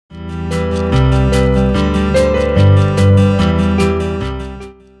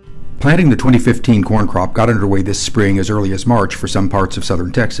Planting the 2015 corn crop got underway this spring as early as March for some parts of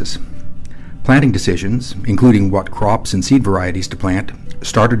southern Texas. Planting decisions, including what crops and seed varieties to plant,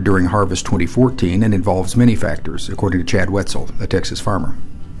 started during harvest 2014 and involves many factors, according to Chad Wetzel, a Texas farmer.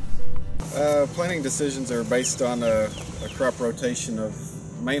 Planting decisions are based on a crop rotation of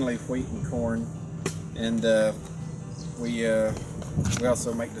mainly wheat and corn, and we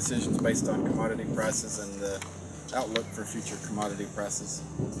also make decisions based on commodity prices and the outlook for future commodity prices.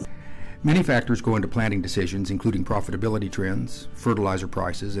 Many factors go into planting decisions, including profitability trends, fertilizer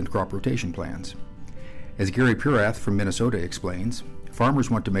prices, and crop rotation plans. As Gary Purath from Minnesota explains,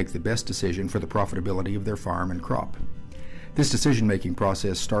 farmers want to make the best decision for the profitability of their farm and crop. This decision-making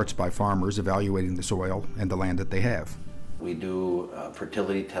process starts by farmers evaluating the soil and the land that they have. We do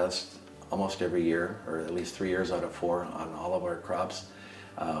fertility tests almost every year, or at least 3 years out of 4 on all of our crops.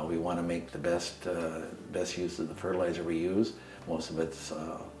 We want to make the best use of the fertilizer we use. Most of it's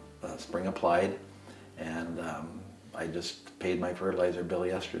spring applied, and I just paid my fertilizer bill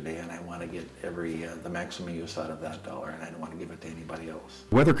yesterday, and I want to get the maximum use out of that dollar, and I don't want to give it to anybody else.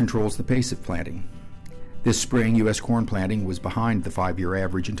 Weather controls the pace of planting. This spring, U.S. corn planting was behind the 5-year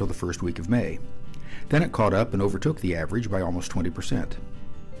average until the first week of May. Then it caught up and overtook the average by almost 20%.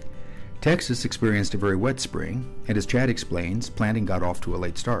 Texas experienced a very wet spring, and as Chad explains, planting got off to a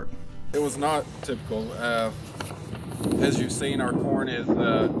late start. It was not typical. As you've seen, our corn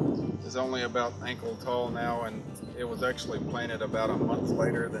is only about ankle tall now, and it was actually planted about a month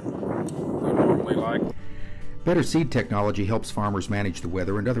later than we normally like. Better seed technology helps farmers manage the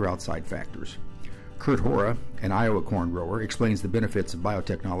weather and other outside factors. Kurt Hora, an Iowa corn grower, explains the benefits of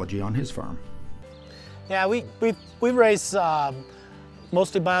biotechnology on his farm. Yeah, we raise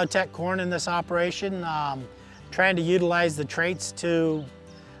mostly biotech corn in this operation, trying to utilize the traits to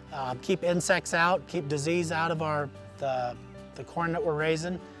keep insects out, keep disease out of the corn that we're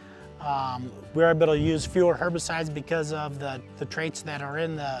raising. We're able to use fewer herbicides because of the traits that are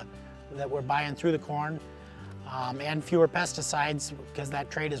that we're buying through the corn, and fewer pesticides because that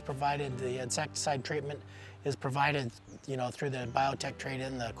trait is provided, the insecticide treatment is provided, through the biotech trait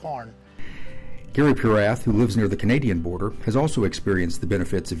in the corn. Gary Purath, who lives near the Canadian border, has also experienced the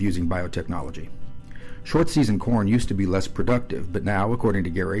benefits of using biotechnology. Short-season corn used to be less productive, but now, according to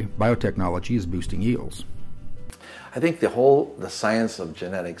Gary, biotechnology is boosting yields. I think the science of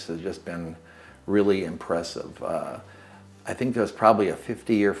genetics has just been really impressive. I think there's probably a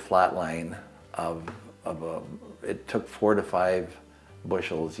 50-year flat line it took 4 to 5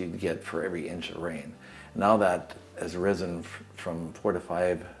 bushels you'd get for every inch of rain. Now that has risen from 4 to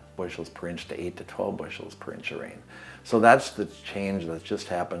 5 bushels per inch to 8 to 12 bushels per inch of rain. So that's the change that's just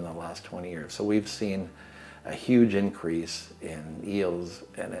happened in the last 20 years. So we've seen a huge increase in yields,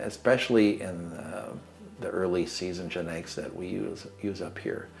 and especially in the early season genetics that we use up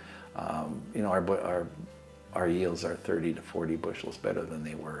here. Our yields are 30 to 40 bushels better than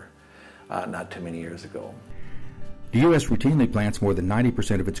they were not too many years ago. The U.S. routinely plants more than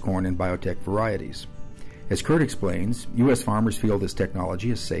 90% of its corn in biotech varieties. As Kurt explains, U.S. farmers feel this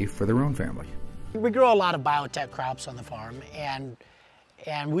technology is safe for their own family. We grow a lot of biotech crops on the farm, and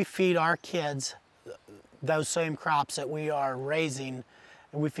we feed our kids those same crops that we are raising,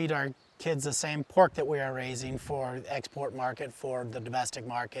 and we feed our kids the same pork that we are raising for the export market, for the domestic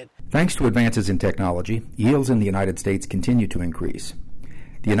market. Thanks to advances in technology, yields in the United States continue to increase.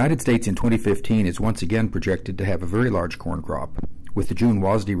 The United States in 2015 is once again projected to have a very large corn crop, with the June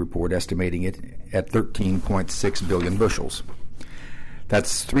WASDE report estimating it at 13.6 billion bushels.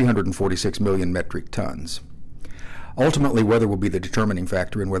 That's 346 million metric tons. Ultimately, weather will be the determining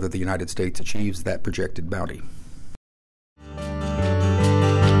factor in whether the United States achieves that projected bounty.